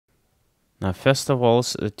Now, first of all,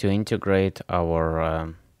 to integrate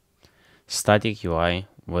our static UI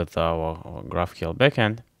with our GraphQL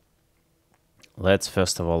backend, let's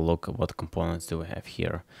first of all look at what components do we have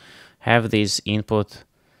here. Have this input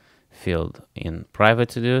field in private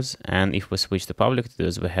to-dos, and if we switch to public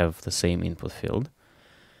to-dos, we have the same input field.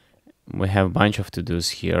 We have a bunch of to-dos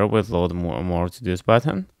here with load more to-dos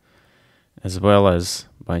button, as well as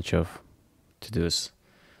a bunch of to-dos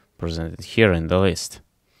presented here in the list.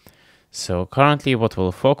 So currently what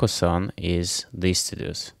we'll focus on is these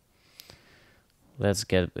to-dos. Let's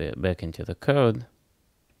get back into the code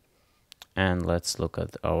and let's look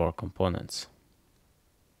at our components.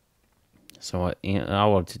 So in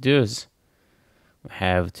our to-dos, we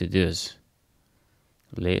have to-dos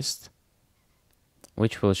list,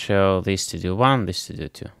 which will show this to-do 1, this to-do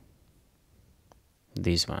 2.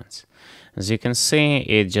 These ones. As you can see,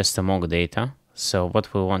 it's just a mock data. So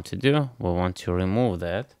what we want to do, we want to remove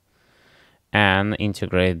that and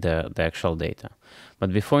integrate the actual data.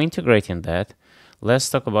 But before integrating that, let's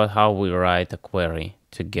talk about how we write a query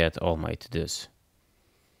to get all my to-dos.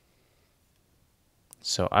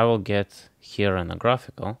 So I will get here in a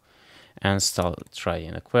graphical and start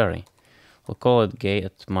writing a query. We'll call it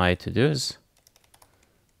get my to-dos.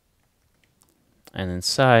 And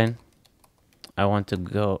inside, I want to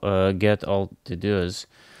go get all to-dos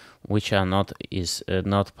which are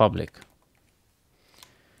not public.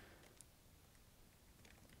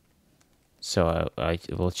 So I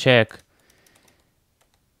will check.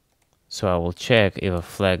 So I will check if a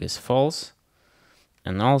flag is false,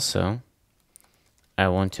 and also I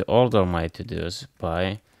want to order my to-dos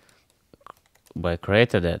by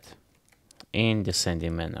created it in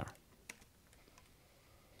descending manner.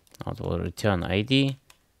 It will return ID,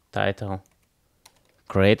 title,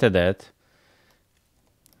 created it,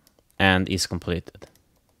 and is completed.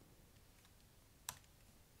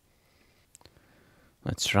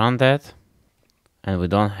 Let's run that, and we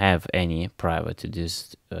don't have any private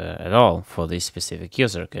to-dos at all for this specific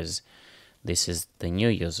user, because this is the new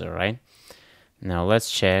user, right? Now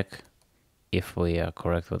let's check if we are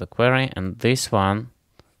correct with the query, and this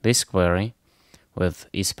query with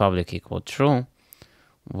is public equal true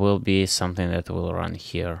will be something that will run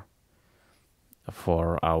here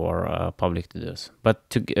for our public to-dos, but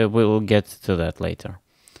we will get to that later.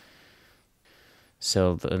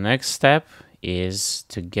 So the next step is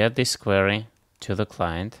to get this query to the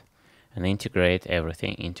client and integrate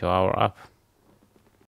everything into our app.